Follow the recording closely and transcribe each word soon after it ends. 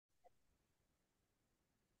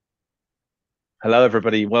Hello,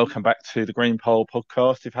 everybody. Welcome back to the Green Pole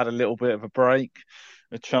podcast. We've had a little bit of a break,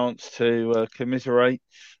 a chance to commiserate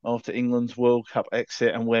after England's World Cup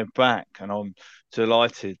exit, and we're back. And I'm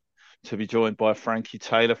delighted to be joined by Frankie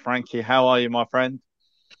Taylor. Frankie, how are you, my friend?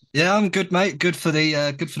 Yeah, I'm good, mate. Good for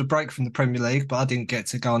the break from the Premier League, but I didn't get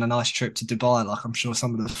to go on a nice trip to Dubai like I'm sure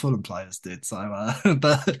some of the Fulham players did.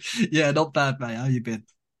 But yeah, not bad, mate. How you been?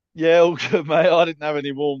 Yeah, all good, mate. I didn't have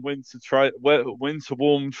any warm winter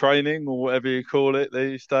warm training or whatever you call it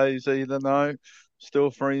these days either. No,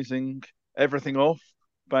 still freezing everything off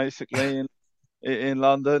basically in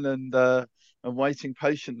London and waiting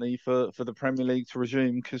patiently for the Premier League to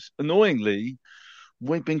resume because annoyingly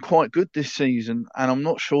we've been quite good this season and I'm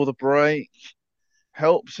not sure the break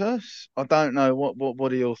helps us. I don't know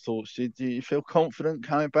what are your thoughts? Do you feel confident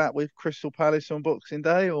coming back with Crystal Palace on Boxing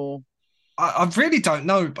Day or? I really don't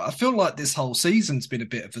know, but I feel like this whole season's been a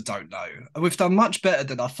bit of a don't know. We've done much better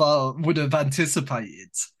than I thought would have anticipated.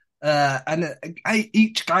 And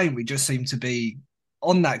each game we just seem to be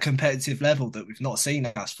on that competitive level that we've not seen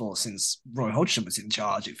us for since Roy Hodgson was in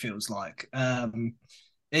charge, it feels like.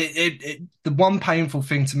 The one painful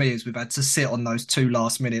thing to me is we've had to sit on those two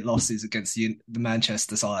last minute losses against the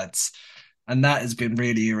Manchester sides, and that has been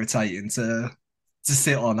really irritating to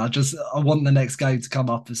sit on. I want the next game to come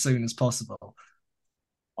up as soon as possible.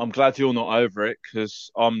 I'm glad you're not over it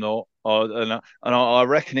because I'm not. I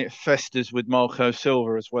reckon it festers with Marco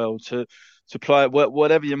Silva as well to play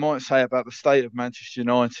whatever you might say about the state of Manchester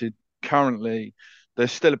United currently. They're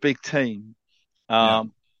still a big team, Yeah.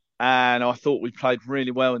 um, and I thought we played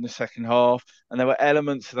really well in the second half. And there were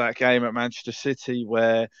elements of that game at Manchester City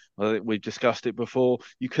where I think we've discussed it before.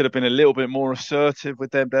 You could have been a little bit more assertive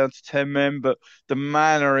with them down to 10 men, but the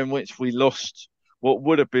manner in which we lost what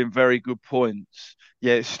would have been very good points,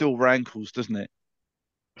 yeah, it still rankles, doesn't it?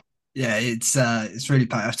 Yeah, it's really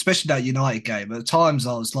painful, especially that United game. At times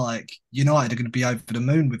I was like, United are going to be over the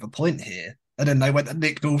moon with a point here. And then they went and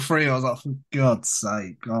nicked all three. I was like, for God's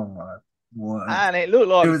sake, oh my word. And it looked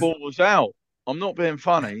It like the was ball was out. I'm not being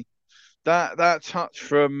funny. That touch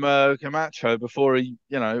from Camacho before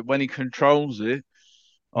when he controls it.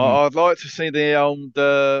 mm. I'd like to see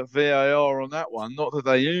the VAR on that one. Not that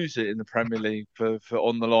they use it in the Premier League for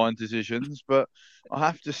on the line decisions, but I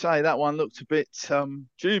have to say that one looked a bit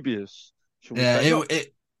dubious, shall we Yeah, say? Not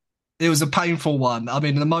it was a painful one. I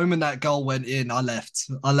mean, the moment that goal went in, I left.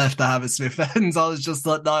 I left the Hammersmith ends. I was just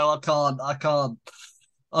like, no, I can't. I can't.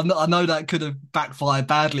 I know that could have backfired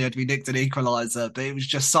badly had we nicked an equaliser, but it was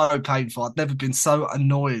just so painful. I'd never been so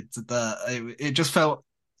annoyed that it just felt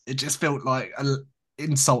like an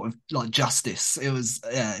insult of like justice. It was,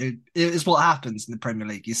 yeah, it is what happens in the Premier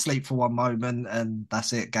League. You sleep for one moment and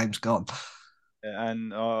that's it. Game's gone.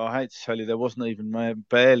 and I hate to tell you, there wasn't even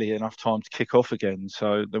barely enough time to kick off again.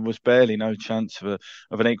 So there was barely no chance of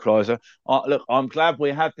an equaliser. Look, I'm glad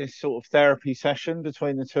we had this sort of therapy session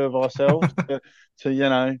between the two of ourselves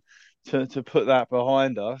to to put that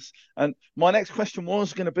behind us. And my next question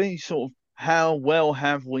was going to be sort of how well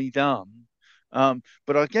have we done?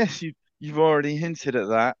 But I guess you've already hinted at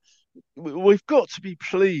that. We've got to be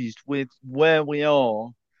pleased with where we are,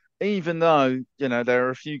 even though, there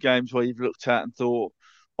are a few games where you've looked at and thought,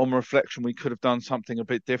 on reflection, we could have done something a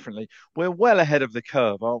bit differently. We're well ahead of the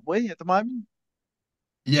curve, aren't we, at the moment?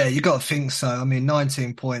 Yeah, you got to think so. I mean,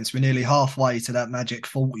 19 points. We're nearly halfway to that magic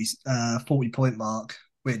 40 point mark,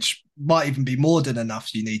 which might even be more than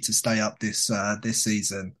enough you need to stay up this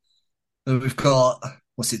season. But we've got,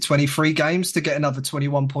 what's it, 23 games to get another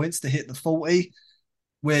 21 points to hit the 40.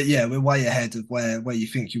 We're way ahead of where you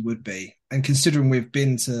think you would be. And considering we've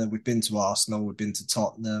been to Arsenal, we've been to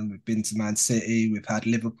Tottenham, we've been to Man City, we've had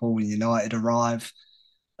Liverpool and United arrive.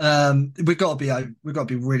 We've got to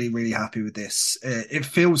be really, really happy with this. It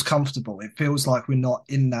feels comfortable. It feels like we're not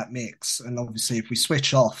in that mix. And obviously, if we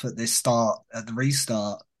switch off at the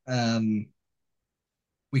restart,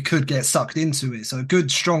 we could get sucked into it. So a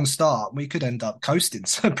good, strong start, we could end up coasting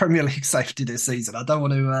to Premier League safety this season. I I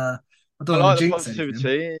don't want like to the jinx anything.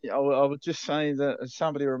 positivity. I would just say that as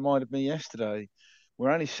somebody reminded me yesterday,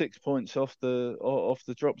 we're only 6 points off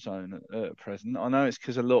the drop zone at present. I know it's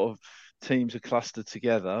because a lot of teams are clustered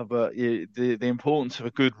together, but the importance of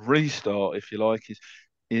a good restart, if you like,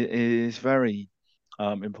 is very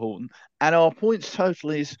important. And our points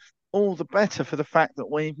total is all the better for the fact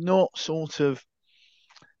that we've not sort of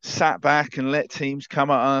sat back and let teams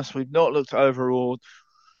come at us. We've not looked overawed.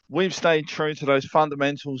 We've stayed true to those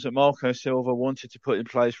fundamentals that Marco Silva wanted to put in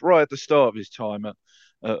place right at the start of his time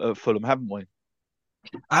at Fulham, haven't we?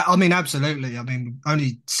 I mean, absolutely. I mean,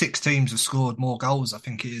 only six teams have scored more goals, I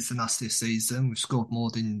think it is, than us this season. We've scored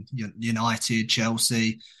more than United,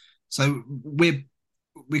 Chelsea. So we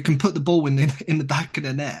can put the ball in the back of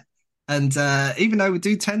the net. And even though we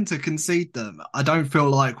do tend to concede them, I don't feel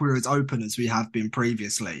like we're as open as we have been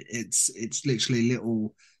previously. It's literally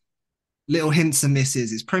little hints and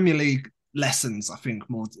misses. It's Premier League lessons, I think,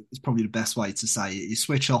 more is probably the best way to say it. You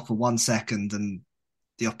switch off for 1 second and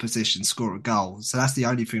the opposition score a goal. So that's the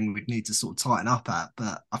only thing we'd need to sort of tighten up at.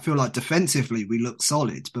 But I feel like defensively we look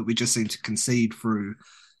solid, but we just seem to concede through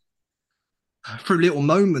little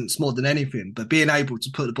moments more than anything. But being able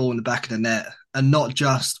to put the ball in the back of the net and not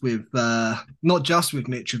just with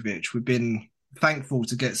Mitrovic, we've been thankful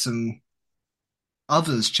to get some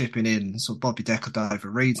others chipping in. So Bobby Decordova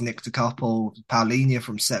Reed's nicked a couple, Paulinho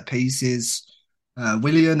from set pieces.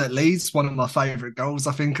 Willian at Leeds, one of my favourite goals,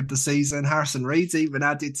 I think, of the season. Harrison Reed's even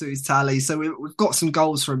added to his tally. So we've got some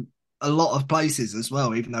goals from a lot of places as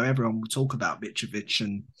well, even though everyone will talk about Mitrovic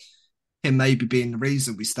and him maybe being the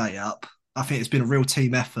reason we stay up. I think it's been a real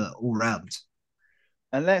team effort all round.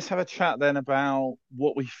 And let's have a chat then about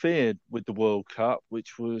what we feared with the World Cup,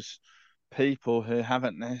 which was people who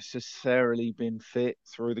haven't necessarily been fit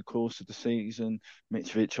through the course of the season.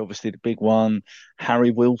 Mitrovic, obviously the big one,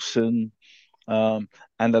 Harry Wilson,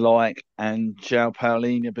 and the like, and João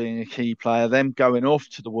Paulinho being a key player, them going off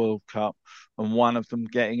to the World Cup and one of them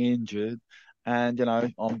getting injured. And,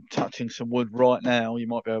 I'm touching some wood right now. You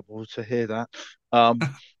might be able to hear that. Um,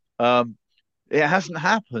 um, it hasn't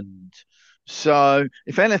happened. So,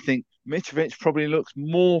 if anything, Mitrovic probably looks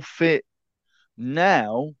more fit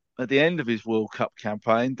now at the end of his World Cup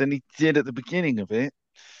campaign than he did at the beginning of it.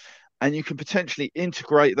 And you can potentially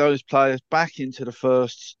integrate those players back into the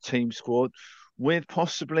first team squad with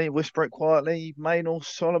possibly, whisper it quietly, Maynor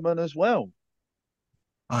Solomon as well.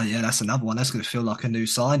 Oh yeah, that's another one. That's going to feel like a new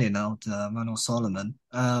signing now, Manuel Solomon.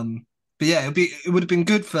 But yeah, it would have been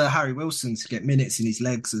good for Harry Wilson to get minutes in his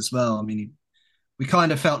legs as well. I mean, we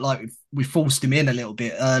kind of felt like we forced him in a little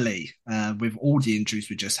bit early with all the injuries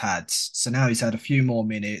we just had. So now he's had a few more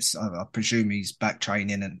minutes. I presume he's back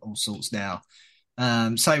training and all sorts now.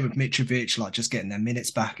 Same with Mitrovic, like just getting their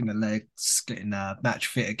minutes back in the legs, getting match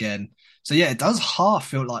fit again. So yeah, it does half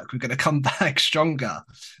feel like we're going to come back stronger.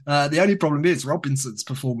 The only problem is Robinson's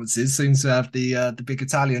performances seems to have the big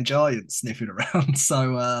Italian giant sniffing around.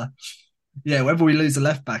 So yeah, whether we lose a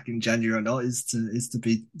left back in January or not is to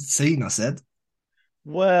be seen. I said.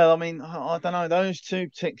 Well, I mean, I don't know. Those two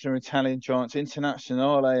particular Italian giants,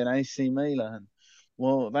 Internazionale and AC Milan,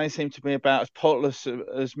 well, they seem to be about as potless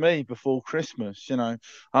as me before Christmas,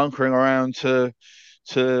 hunkering around to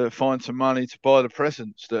find some money to buy the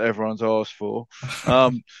presents that everyone's asked for.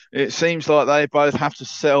 It seems like they both have to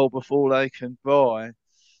sell before they can buy.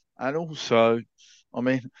 And also, I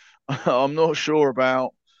mean, I'm not sure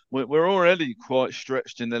about. We're already quite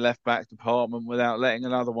stretched in the left back department without letting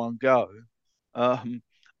another one go. Um,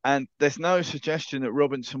 and there's no suggestion that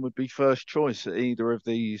Robinson would be first choice at either of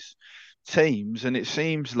these teams. And it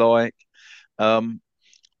seems like um,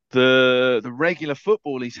 the regular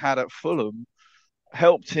football he's had at Fulham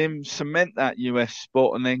helped him cement that US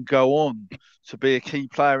spot and then go on to be a key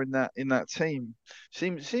player in that team.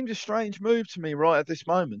 Seems a strange move to me right at this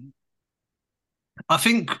moment. I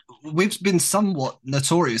think we've been somewhat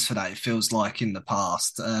notorious for that. It feels like in the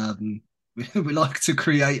past, we like to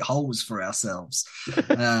create holes for ourselves.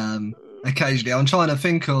 Occasionally, I'm trying to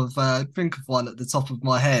think of one at the top of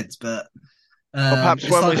my head, but Or perhaps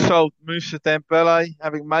it's when we like sold Moussa Dembele,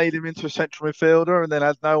 having made him into a central midfielder and then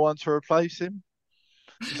had no one to replace him.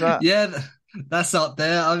 Is that yeah, that's up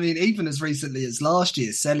there. I mean, even as recently as last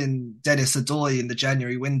year, selling Dennis Adoy in the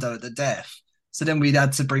January window at the death. So then we'd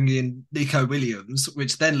had to bring in Nico Williams,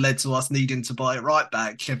 which then led to us needing to buy a right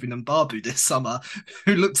back, Kevin Mbabu, this summer,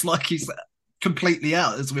 who looks like he's completely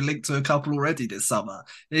out, as we're linked to a couple already this summer.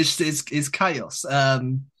 It's chaos.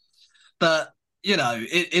 But,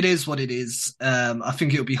 it is what it is. I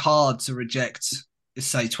think it'll be hard to reject,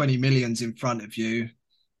 say, 20 millions in front of you.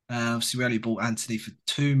 So we only bought Anthony for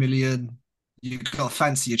 2 million. You've got to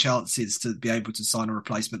fancy your chances to be able to sign a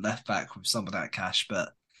replacement left back with some of that cash.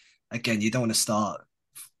 But again, you don't want to start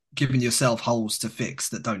giving yourself holes to fix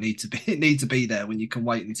that don't need to be there when you can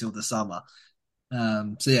wait until the summer.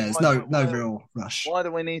 So yeah, there's why, no why, real rush. why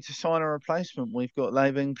do we need to sign a replacement? We've got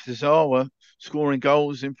Layvin Pizarro scoring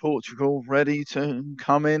goals in Portugal, ready to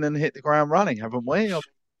come in and hit the ground running, haven't we? Oh,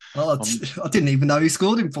 I'm, I didn't even know he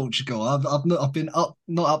scored in Portugal. I've been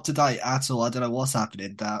not up to date at all. I don't know what's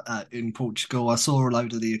happening down in Portugal. I saw a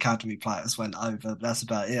load of the academy players went over. But that's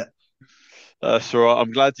about it. That's all right.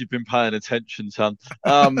 I'm glad you've been paying attention, son.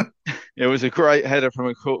 It was a great header from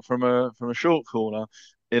a short corner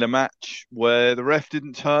in a match where the ref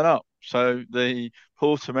didn't turn up, so the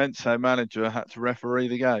Portimonense manager had to referee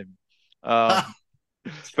the game. Um,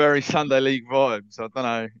 it's very Sunday League vibes. I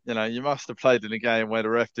don't know. You must have played in a game where the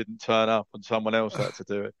ref didn't turn up and someone else had to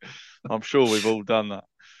do it. I'm sure we've all done that.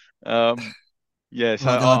 Um, yeah, I so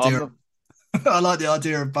like the I'm idea. not. I like the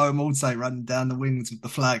idea of Bo Morte running down the wings with the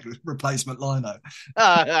flag replacement lino.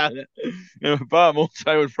 But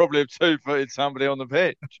also would probably have two-footed somebody on the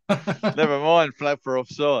pitch. Never mind flag for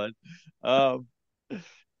offside. Um,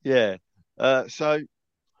 yeah. So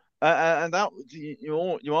and that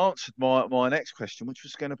you answered my next question, which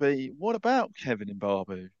was going to be, what about Kevin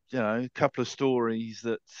Mbabu? A couple of stories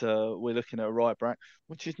that we're looking at right back,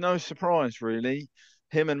 which is no surprise really.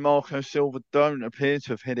 Him and Marco Silva don't appear to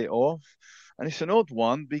have hit it off, and it's an odd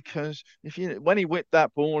one because when he whipped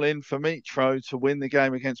that ball in for Mitro to win the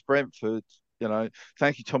game against Brentford,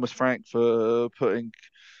 thank you Thomas Frank for putting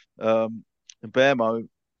um, Bermo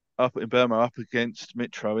up against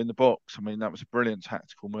Mitro in the box. I mean, that was a brilliant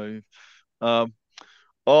tactical move. Um,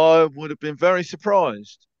 I would have been very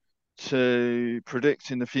surprised to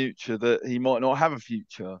predict in the future that he might not have a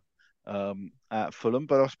future at Fulham.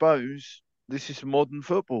 But I suppose this is modern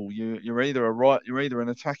football. You're either an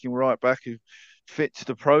attacking right back who fits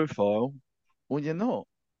the profile, or you're not.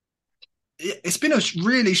 It's been a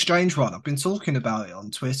really strange one. I've been talking about it on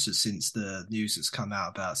Twitter since the news has come out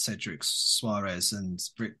about Cedric Suarez and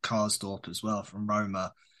Rick Karsdorp as well from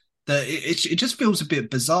Roma. That it just feels a bit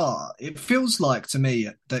bizarre. It feels like to me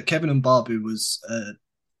that Kevin Mbabu was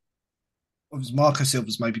Marco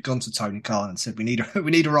Silva's maybe gone to Tony Khan and said we need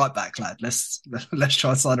a right back, lad. Let's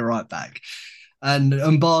try and sign a right back. And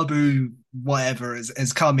Mbabu, whatever,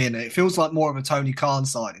 has come in. It feels like more of a Tony Khan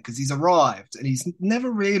signing because he's arrived and he's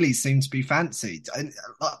never really seemed to be fancied. And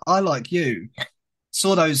I like you,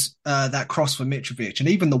 saw those that cross for Mitrovic, and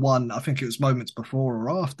even the one I think it was moments before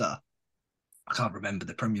or after. I can't remember.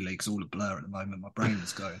 The Premier League's all a blur at the moment. My brain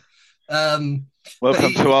is going. But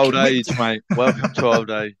Welcome to he old whipped. age, mate. Welcome to old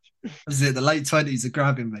age. Was it the late 20s are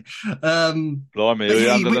grabbing me? Blimey, But you're yeah,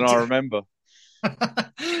 he younger than whipped. I remember.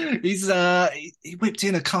 He whipped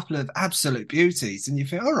in a couple of absolute beauties, and you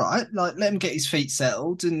think, all right, like let him get his feet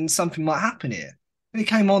settled, and something might happen here. And he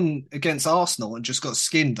came on against Arsenal and just got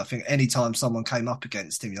skinned. I think any time someone came up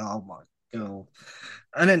against him, you're like, oh my god.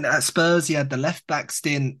 And then at Spurs, he had the left back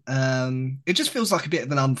stint. It just feels like a bit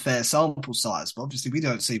of an unfair sample size, but obviously we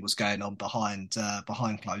don't see what's going on behind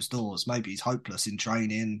closed doors. Maybe he's hopeless in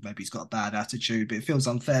training, maybe he's got a bad attitude, but it feels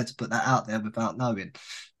unfair to put that out there without knowing.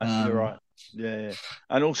 You're Um, right. Yeah, yeah.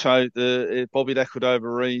 And also the Bobby De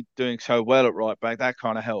Cordova-Reid doing so well at right back, that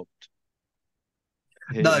kind of helped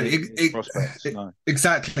No, his prospects. No.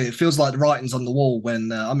 exactly. It feels like the writing's on the wall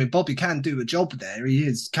when I mean Bobby can do a job there. He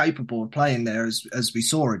is capable of playing there, as we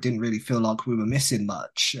saw. It didn't really feel like we were missing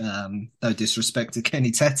much. No disrespect to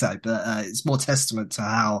Kenny Tete, but it's more testament to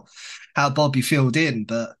how Bobby filled in.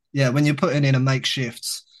 But yeah, when you're putting in a makeshift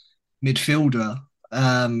midfielder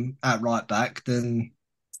at right back, then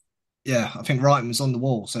yeah, I think writing was on the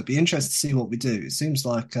wall. So it'd be interesting to see what we do. It seems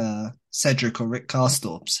like Cedric or Rick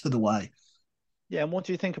Karstorp's for the way. Yeah, and what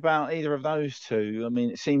do you think about either of those two? I mean,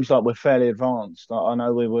 it seems like we're fairly advanced. I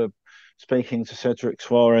know we were speaking to Cedric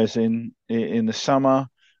Suarez in the summer.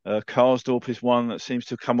 Karsdorp is one that seems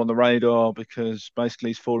to come on the radar because basically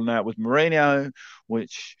he's fallen out with Mourinho,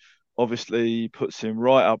 which obviously puts him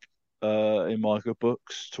right up in my good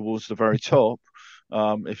books towards the very top.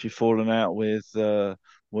 If you've fallen out with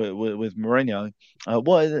Mourinho,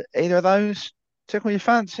 what either of those tickle your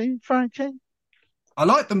fancy, Frankie? I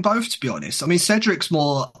like them both, to be honest. I mean, Cedric's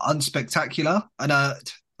more unspectacular, and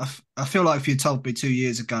I feel like if you told me 2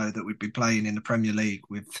 years ago that we'd be playing in the Premier League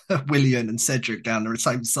with Willian and Cedric down the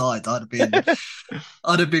same side,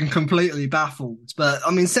 I'd have been completely baffled. But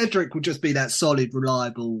I mean, Cedric will just be that solid,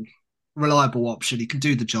 reliable option. He can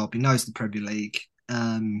do the job. He knows the Premier League,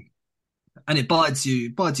 and it bides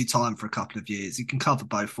you time for a couple of years. He can cover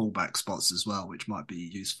both fullback spots as well, which might be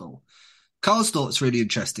useful. Karsdorp's really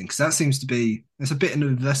interesting because that seems to be there's a bit of an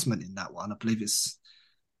investment in that one. I believe it's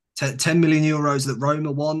 10 million euros that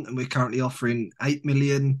Roma want, and we're currently offering 8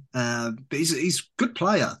 million. But he's a good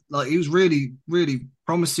player. Like he was really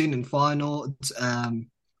promising in final.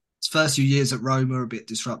 His first few years at Roma are a bit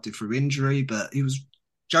disrupted through injury, but he was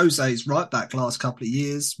Jose's right back last couple of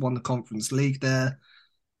years. Won the Conference League there.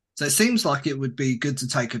 So it seems like it would be good to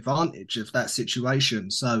take advantage of that situation.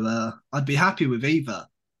 So I'd be happy with either.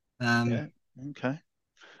 Yeah. Um, Okay.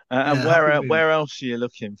 And yeah, happy with either. where else are you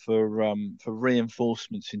looking for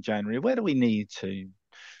reinforcements in January? Where do we need to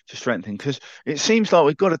strengthen? Because it seems like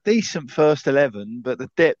we've got a decent first 11, but the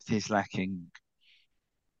depth is lacking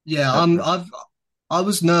Yeah, at present. I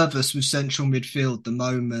was nervous with central midfield the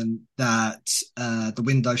moment that the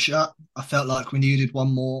window shut. I felt like we needed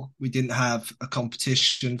one more. We didn't have a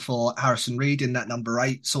competition for Harrison Reed in that number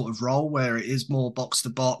eight sort of role where it is more box to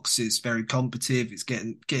box. It's very competitive. It's get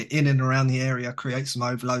in and around the area, create some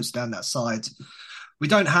overloads down that side. We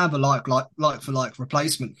don't have a like for like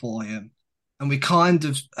replacement for him, and we kind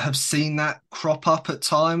of have seen that crop up at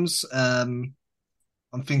times.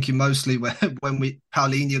 I'm thinking mostly when we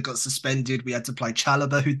Paulinho got suspended, we had to play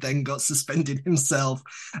Chalobah, who then got suspended himself,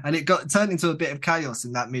 and it got turned into a bit of chaos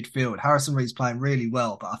in that midfield. Harrison Reed's playing really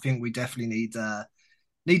well, but I think we definitely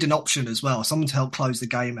need an option as well, someone to help close the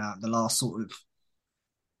game out in the last sort of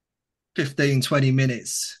 15, 20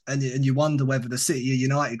 minutes. And you wonder whether the City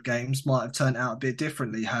United games might have turned out a bit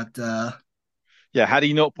differently Yeah, had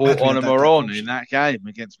he not brought had we on had a that depth Moron in option. that game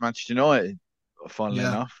against Manchester United, funnily Yeah,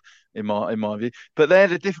 enough, in my view. But they're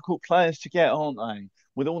the difficult players to get, aren't they?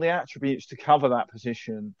 With all the attributes to cover that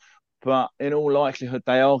position, but in all likelihood,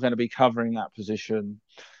 they are going to be covering that position.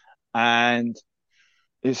 And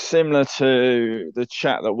it's similar to the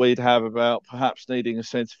chat that we'd have about perhaps needing a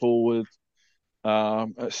centre forward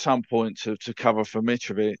at some point to cover for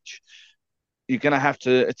Mitrovic. You're going to have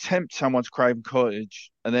to attempt someone's Craven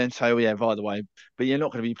Cottage and then say, oh, yeah, by the way, but you're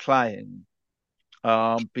not going to be playing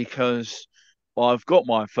because I've got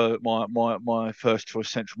my first choice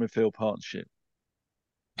central midfield partnership.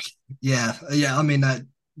 yeah. I mean, that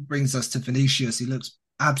brings us to Vinicius. He looks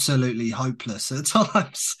absolutely hopeless at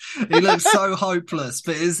times. He looks so hopeless,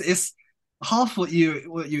 but it's half what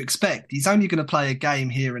you expect. He's only going to play a game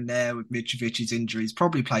here and there with Mitrovic's injuries.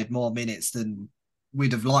 Probably played more minutes than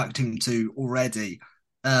we'd have liked him to already.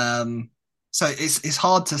 Um, so it's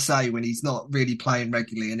hard to say when he's not really playing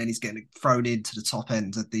regularly, and then he's getting thrown into the top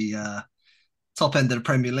end of the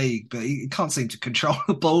Premier League. But he can't seem to control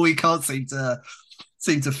the ball. He can't seem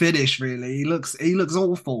to finish really. He looks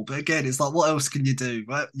awful. But again, it's like what else can you do?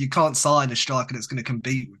 Right? You can't sign a striker that's going to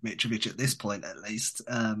compete with Mitrovic at this point, at least.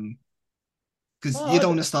 Because you Oh, don't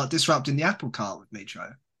want to start disrupting the apple cart with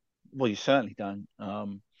Mitro. well, you certainly don't.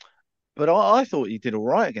 But I thought he did all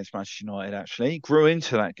right against Manchester United. Actually, he grew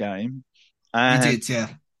into that game He and did,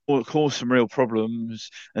 yeah, caused some real problems.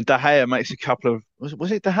 And De Gea makes a couple of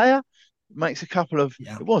was it De Gea? Makes a couple of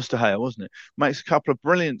yeah. it was De Gea, wasn't it? Makes a couple of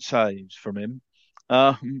brilliant saves from him,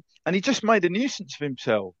 and he just made a nuisance of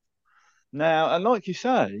himself. Now, and like you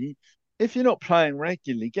say, if you're not playing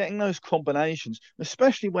regularly, getting those combinations,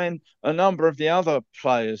 especially when a number of the other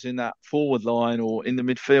players in that forward line or in the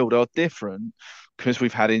midfield are different, because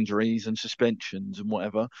we've had injuries and suspensions and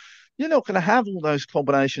whatever, you're not going to have all those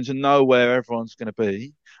combinations and know where everyone's going to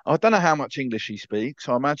be. I don't know how much English he speaks.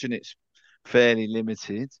 I imagine it's fairly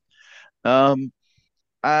limited. Um,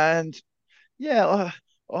 and yeah,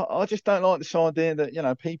 I just don't like this idea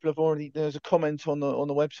that people have already. There's a comment on the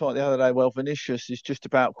website the other day. Well, Vinicius is just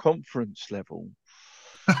about conference level,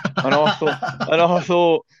 and I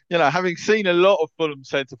thought, having seen a lot of Fulham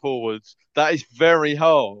centre forwards, that is very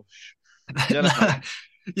harsh. You No, know,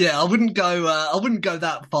 yeah, I wouldn't go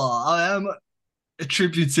that far. I am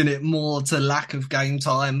attributing it more to lack of game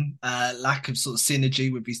time, lack of sort of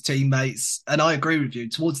synergy with his teammates. And I agree with you.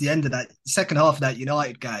 Towards the end of that second half of that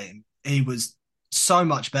United game, he was so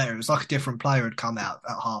much better. It was like a different player had come out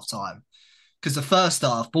at half time. Because the first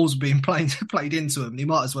half, balls were being played into him, and he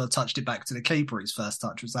might as well have touched it back to the keeper. His first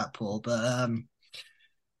touch was that poor. But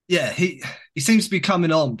yeah, he seems to be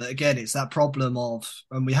coming on, but again, it's that problem of,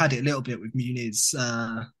 and we had it a little bit with Muniz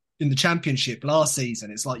in the Championship last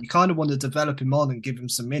season. It's like you kind of want to develop him on and give him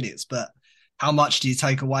some minutes, but how much do you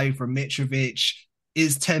take away from Mitrovic?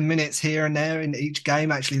 Is 10 minutes here and there in each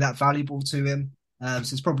game actually that valuable to him? So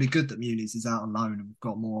it's probably good that Muniz is out on loan and we've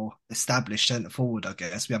got more established centre forward, I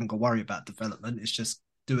guess. We haven't got to worry about development. It's just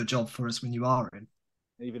do a job for us when you are in.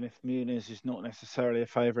 even if Muniz is not necessarily a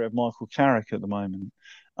favourite of Michael Carrick at the moment.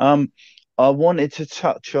 Um, I wanted to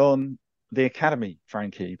touch on the academy,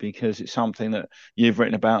 Frankie, because it's something that you've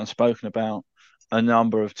written about and spoken about a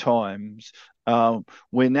number of times.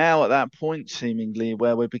 We're now at that point, seemingly,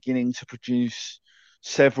 where we're beginning to produce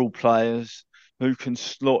several players who can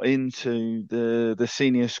slot into the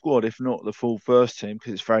senior squad, if not the full first team,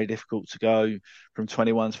 because it's very difficult to go from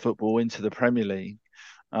 21s football into the Premier League.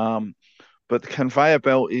 Um, but the conveyor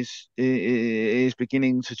belt is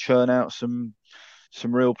beginning to churn out some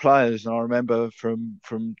real players. And I remember from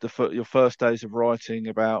your first days of writing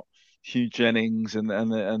about Hugh Jennings and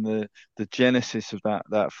the genesis of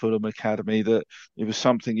that Fulham academy, that it was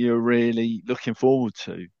something you were really looking forward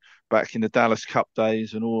to back in the Dallas Cup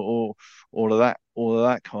days and all of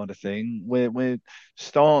that kind of thing. We're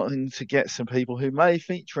starting to get some people who may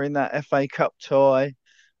feature in that FA Cup tie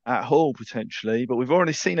at Hull potentially, but we've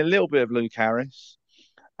already seen a little bit of Luke Harris.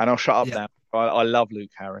 And I'll shut up Yeah. now. I love Luke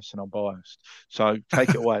Harris and I'm biased. So take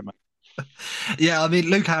it away, mate. Yeah, I mean,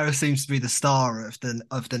 Luke Harris seems to be the star of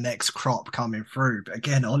the next crop coming through. But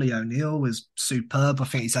again, Ollie O'Neill was superb. I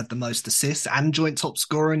think he's had the most assists and joint top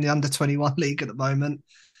scorer in the under 21 league at the moment.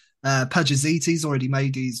 Pajaziti's already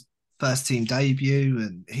made his first team debut,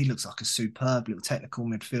 and he looks like a superb little technical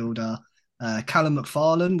midfielder. Callum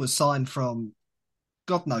McFarlane was signed from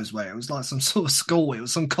God knows where. It was like some sort of school. It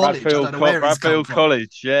was some college. I don't know where he's come Bradfield from.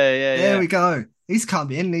 College. Yeah, yeah, There yeah. we go. He's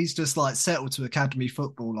come in. He's just like settled to academy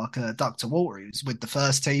football like a duck to water. He was with the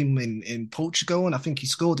first team in Portugal, and I think he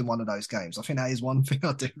scored in one of those games. I think that is one thing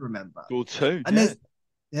I do remember. Scored two. And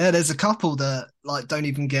Yeah. there's a couple that like don't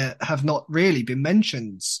even have not really been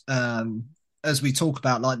mentioned as we talk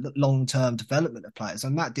about like the long term development of players.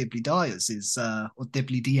 And Matt Dibley Diaz is or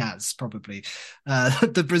Dibley Diaz probably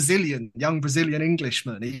the young Brazilian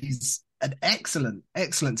Englishman. He's an excellent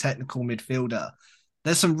technical midfielder.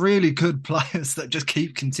 There's some really good players that just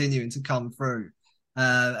keep continuing to come through.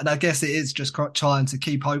 And I guess it is just trying to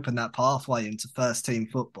keep open that pathway into first team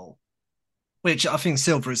football, which I think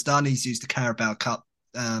Silva has done. He's used the Carabao Cup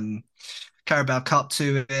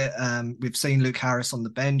to it. We've seen Luke Harris on the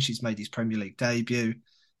bench. He's made his Premier League debut.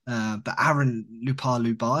 But Aaron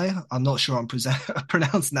Lupai, I'm not sure I'm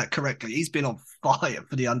pronouncing that correctly. He's been on fire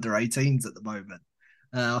for the under 18s at the moment.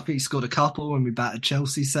 I think he scored a couple when we battered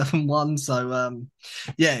Chelsea 7-1. So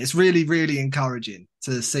yeah, it's really encouraging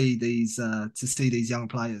to see these young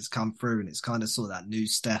players come through, and it's kind of sort of that new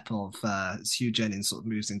step of as Hugh Jennings sort of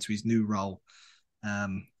moves into his new role.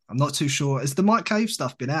 I'm not too sure. Has the Mike Cave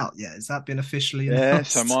stuff been out yet? Has that been officially Yeah,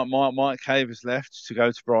 so announced? Mike Cave has left to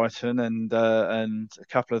go to Brighton, and a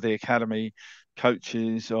couple of the academy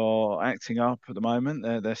coaches are acting up at the moment.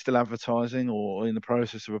 They're still advertising or in the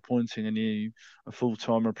process of appointing a full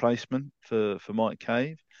time replacement for Mike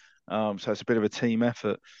Cave. So it's a bit of a team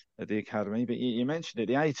effort at the academy. But you mentioned it,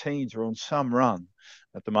 the 18s are on some run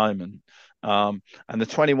at the moment, and the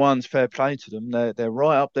 21s, fair play to them. They're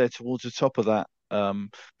right up there towards the top of that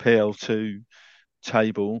PL2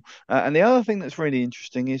 table. And the other thing that's really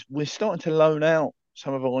interesting is we're starting to loan out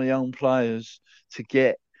some of our young players to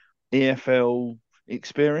get EFL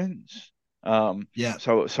experience. Yeah,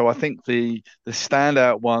 So I think the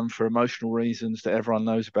standout one for emotional reasons that everyone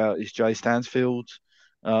knows about is Jay Stansfield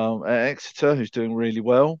at Exeter, who's doing really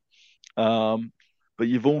well. Um, but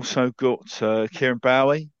you've also got Kieran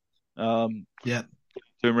Bowie um, yeah.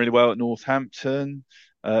 doing really well at Northampton.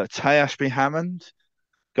 Tay Ashby Hammond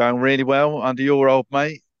going really well under your old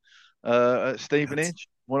mate at That's, Stevenage.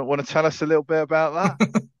 Want to tell us a little bit about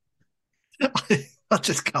I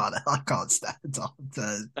just can't. I can't stand up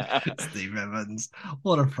to that? Steve Evans.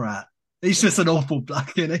 What a prat. He's just an awful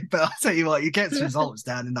bloke, isn't he? But I tell you what, he gets results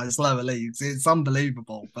down in those lower leagues. It's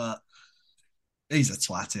unbelievable, but he's a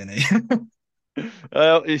twat, isn't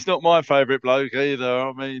he? He's not my favourite bloke either.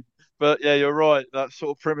 I mean, but yeah, you're right. That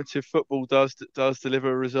sort of primitive football does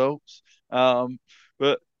deliver results. Um,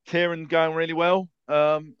 but Kieran going really well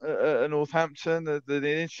at Northampton. The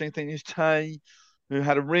interesting thing is Tay, who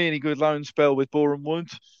had a really good loan spell with Boreham Wood,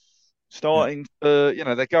 Yeah. starting.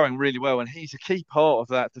 They're going really well, and he's a key part of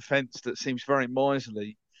that defence that seems very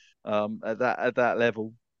miserly at that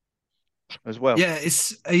level as well. Yeah,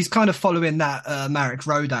 he's kind of following that Marek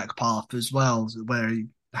Rodak path as well, where he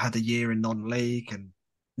had a year in non-league and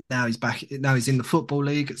now he's back. Now he's in the football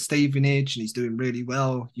league at Stevenage and he's doing really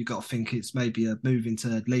well. You got to think it's maybe a move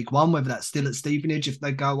into League One, whether that's still at Stevenage if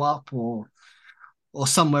they go up or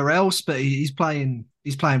somewhere else. But he's playing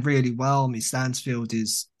really well. I mean, Stansfield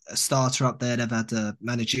is a starter up there. They've had a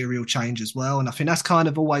managerial change as well, and I think that's kind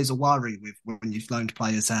of always a worry with when you've loaned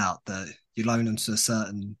players out that you loan them to a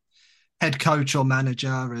certain head coach or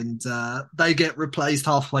manager and they get replaced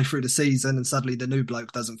halfway through the season and suddenly the new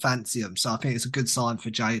bloke doesn't fancy them. So I think it's a good sign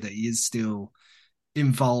for Jay that he is still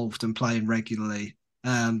involved and playing regularly.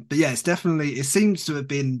 But yeah, it seems to have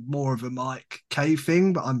been more of a Mike Cave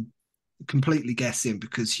thing, but I'm completely guessing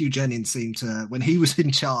because Hugh Jennings seemed to, when he was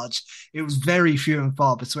in charge, it was very few and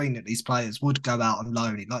far between that these players would go out on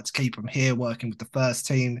loan. He'd like to keep them here working with the first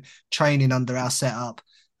team, training under our setup.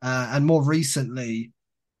 And more recently,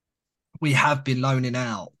 we have been loaning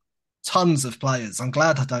out tons of players. I'm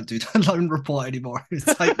glad I don't do the loan report anymore. It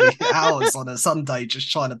take me hours on a Sunday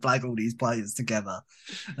just trying to blag all these players together.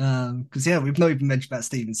 Because yeah, we've not even mentioned about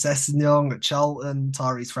Steven Sessegnon at Charlton,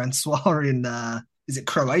 Tyrese Francois in is it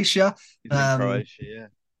Croatia? He's in Um, Croatia, yeah.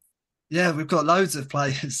 yeah, we've got loads of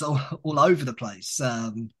players all over the place.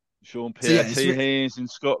 Sean So yeah, Pierre is in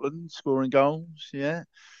Scotland scoring goals, yeah.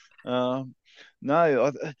 Um,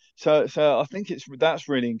 No, so I think that's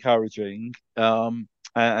really encouraging.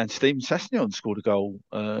 And Steven Sessegnon scored a goal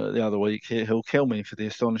the other week. He'll kill me for the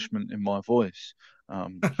astonishment in my voice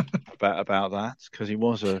um, about that because he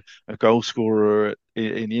was a goal scorer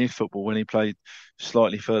in youth football when he played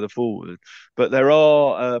slightly further forward. But there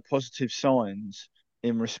are positive signs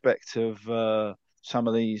in respect of some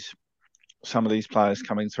of these some of these players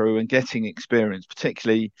coming through and getting experience,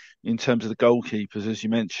 particularly in terms of the goalkeepers, as you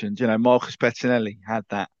mentioned. You know, Marcus Bettinelli had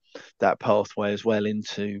that pathway as well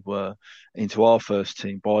into our first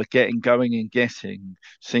team by getting going and getting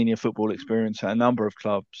senior football experience at a number of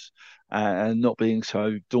clubs and not being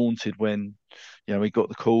so daunted when he got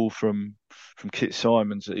the call from Kit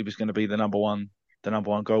Simons that he was going to be the number one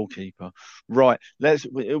goalkeeper. Right.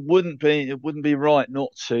 It wouldn't be right not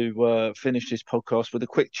to finish this podcast with a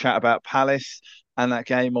quick chat about Palace and that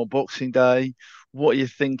game on Boxing Day. What are you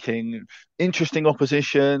thinking? Interesting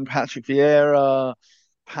opposition. Patrick Vieira,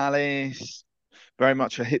 Palace, very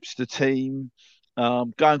much a hipster team,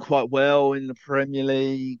 going quite well in the Premier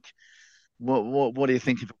League. What are you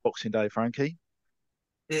thinking for Boxing Day, Frankie?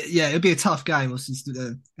 Yeah, it'll be a tough game. We'll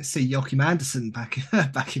see Joachim Anderson back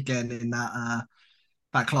back again in that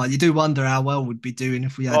back line. You do wonder how well we'd be doing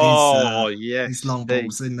if we had Oh his yes, long indeed.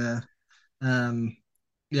 balls in there. Um,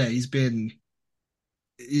 yeah, he's been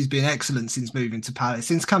excellent since moving to Paris.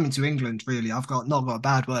 Since coming to England, really, I've got not got a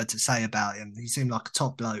bad word to say about him. He seemed like a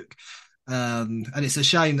top bloke. And it's a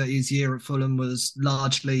shame that his year at Fulham was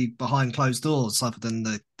largely behind closed doors, other than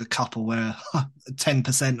the couple where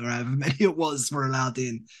 10% or however many it was were allowed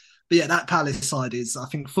in. But yeah, that Palace side is, I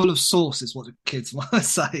think, full of sauce, is what the kids want to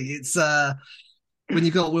say. It's when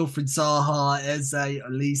you've got Wilfred Zaha, Eze,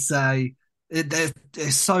 Elise,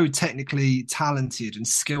 they're so technically talented and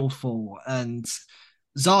skillful, and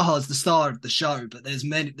Zaha's the star of the show. But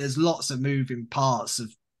there's lots of moving parts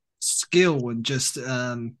of skill and just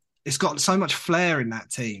it's got so much flair in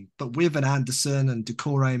that team. But with an Anderson and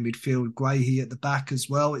Decore in midfield, Guehi at the back as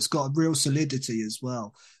well, it's got a real solidity as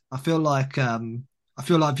well. I feel like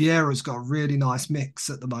Vieira's got a really nice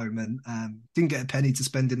mix at the moment. Didn't get a penny to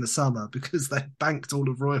spend in the summer because they banked all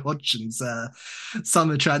of Roy Hodgson's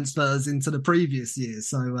summer transfers into the previous year.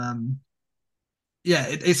 So yeah,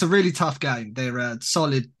 it's a really tough game. They're a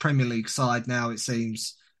solid Premier League side now, it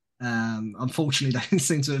seems. Unfortunately, they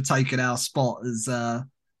seem to have taken our spot as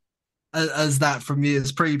that from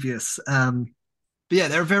years previous. But yeah,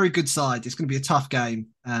 they're a very good side. It's going to be a tough game.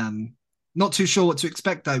 Not too sure what to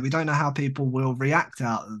expect though. We don't know how people will react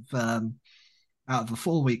out of a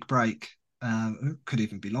 4 week break. It could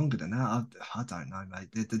even be longer than that. I don't know,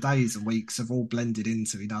 mate. The days and weeks have all blended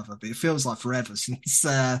into each other, but it feels like forever since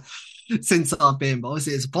I've been. But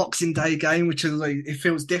obviously, it's a Boxing Day game, which is like, it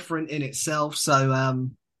feels different in itself. So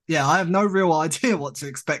yeah, I have no real idea what to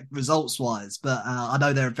expect results wise, but I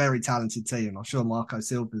know they're a very talented team. I'm sure Marco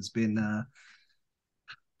Silva's been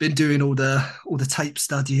doing all the tape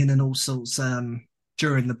studying and all sorts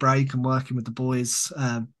during the break and working with the boys,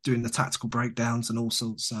 doing the tactical breakdowns and all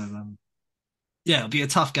sorts. So yeah, it'll be a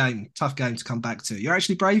tough game to come back to. You're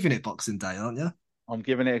actually braving it Boxing Day, aren't you? I'm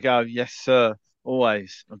giving it a go. Yes, sir.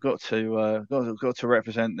 Always. I've got to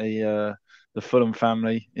represent the Fulham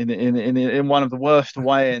family in one of the worst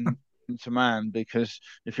away ends to man because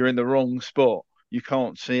if you're in the wrong spot, you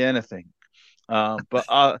can't see anything.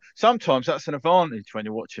 But sometimes that's an advantage when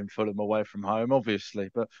you're watching Fulham away from home, obviously.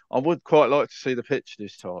 But I would quite like to see the pitch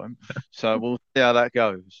this time, so we'll see how that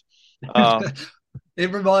goes. Um,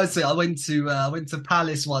 It reminds me, I went to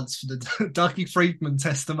Palace once for the Ducky Friedman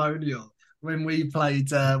testimonial when we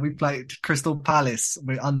played Crystal Palace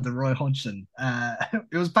under Roy Hodgson.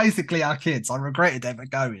 It was basically our kids. I regretted ever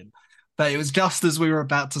going, but it was just as we were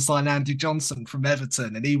about to sign Andy Johnson from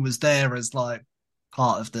Everton, and he was there as like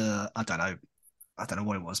part of the I don't know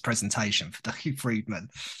what it was, presentation for Ducky Friedman.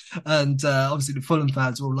 And obviously the Fulham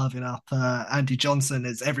fans were all loving up Andy Johnson,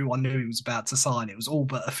 as everyone knew he was about to sign. It was all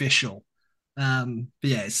but official. But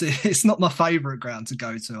yeah, it's not my favourite ground to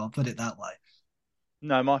go to, I'll put it that way.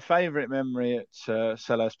 no, my favourite memory at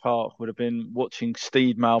Selhurst Park would have been watching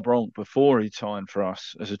Steve Malbranque before he signed for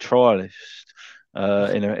us as a trialist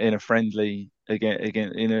in a friendly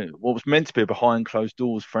again in a what was meant to be a behind closed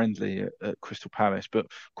doors friendly at Crystal Palace, but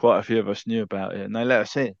quite a few of us knew about it and they let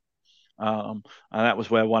us in. And that was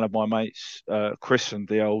where one of my mates christened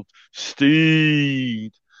the old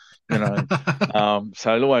Steed, you know.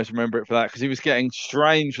 So I'll always remember it for that because he was getting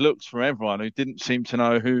strange looks from everyone who didn't seem to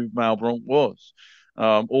know who Malbranque was,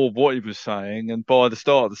 or what he was saying. And by the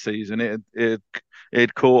start of the season,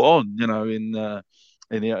 it caught on,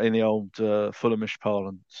 in the old Fulhamish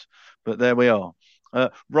parlance. But there we are.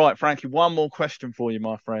 Right, Frankie, one more question for you,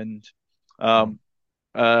 my friend. Um,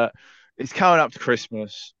 uh, it's coming up to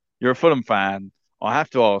Christmas. You're a Fulham fan. I have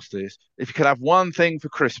to ask this: if you could have one thing for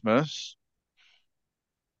Christmas,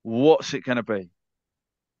 what's it going to be?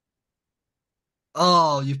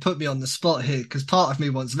 Oh, you've put me on the spot here because part of me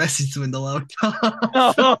wants Messi to win the World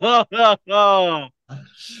Cup.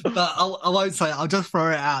 But I won't say it. I'll just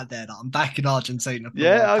throw it out there that I'm back in Argentina for the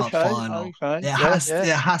World Yeah, Cup okay, final. okay, yeah, yeah.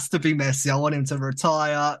 It has to be Messi. I want him to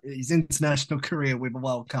retire his international career with a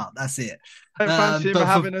World Cup. That's it. Don't fancy him But for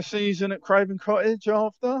having a season at Craven Cottage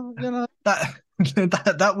after,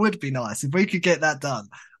 that, that would be nice if we could get that done.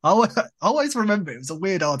 I always remember it was a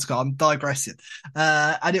weird article. I'm digressing,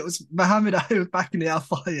 and it was Mohamed Ali was back in the Al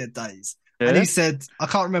Fayed days, and Yeah. he said I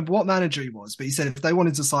can't remember what manager he was, but he said if they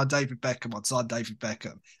wanted to sign David Beckham, I'd sign David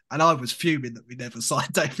Beckham, and I was fuming that we never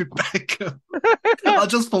signed David Beckham. I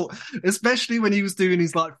just thought, especially when he was doing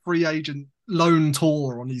his like free agent loan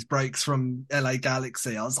tour on his breaks from LA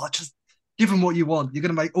Galaxy, I was like, just give him what you want. You're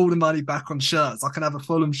going to make all the money back on shirts. I can have a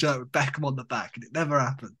Fulham shirt with Beckham on the back, and it never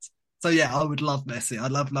happens. So yeah, I would love Messi.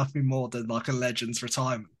 I'd love nothing more than like a legend's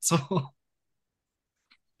retirement. So,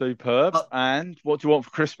 Superb. but And what do you want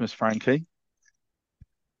for Christmas, Frankie?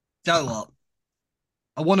 you know what?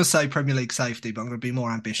 I want to say Premier League safety, but I'm going to be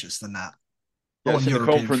more ambitious than that. I Get us want in the European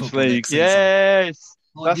Conference football League. next season. Yes,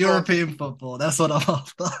 I want that's what I'm European football. That's what I'm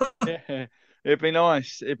after. Yeah, it'd be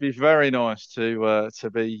nice. It'd be very nice to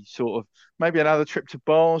be sort of maybe another trip to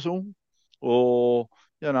Basel, or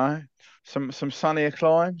you know some sunnier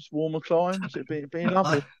climes, warmer climes. It'd be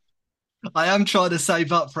lovely. I, I am trying to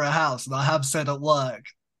save up for a house, and I have said at work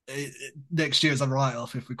next year's a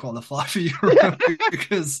write-off if we qualify for Europe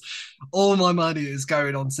because all my money is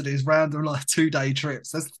going on to these random like 2 day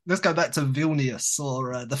trips. Let's go back to Vilnius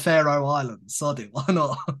or the Faroe Islands. Sod it, why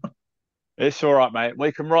not? It's all right, mate.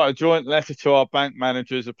 We can write a joint letter to our bank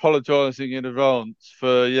managers apologising in advance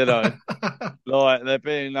for like there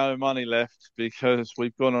being no money left because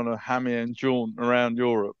we've gone on a hammy and jaunt around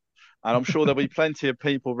Europe. And I'm sure there'll be plenty of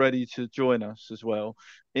people ready to join us as well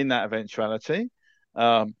in that eventuality.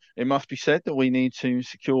 It must be said that we need to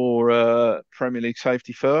secure Premier League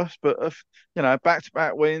safety first, but if,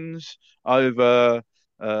 back-to-back wins over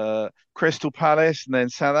Crystal Palace and then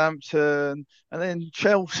Southampton and then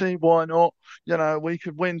Chelsea, why not? We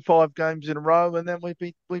could win 5 games in a row and then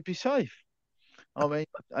we'd be safe. I mean,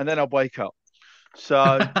 and then I'll wake up.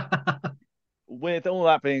 So, with all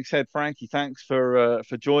that being said, Frankie, thanks for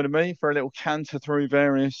joining me for a little canter through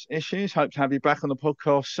various issues. Hope to have you back on the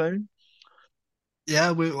podcast soon.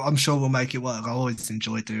 Yeah, I'm sure we'll make it work. I always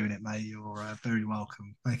enjoy doing it, mate. You're very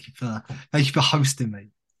welcome. Thank you for hosting me.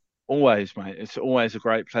 Always, mate. It's always a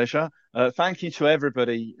great pleasure. Thank you to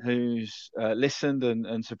everybody who's listened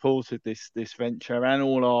and supported this venture, and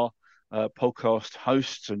all our podcast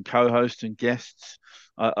hosts and co-hosts and guests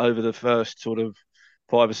over the first sort of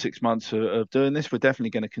 5 or 6 months of doing this. We're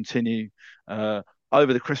definitely going to continue uh,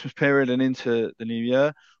 over the Christmas period and into the new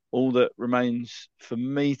year. All that remains for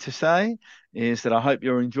me to say is that I hope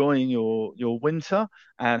you're enjoying your winter,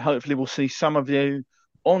 and hopefully we'll see some of you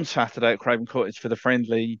on Saturday at Craven Cottage for the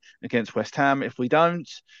friendly against West Ham. If we don't,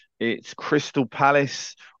 it's Crystal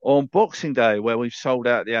Palace on Boxing Day, where we've sold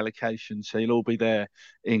out the allocation. So you'll all be there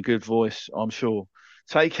in good voice, I'm sure.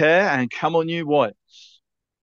 Take care and come on, you Whites.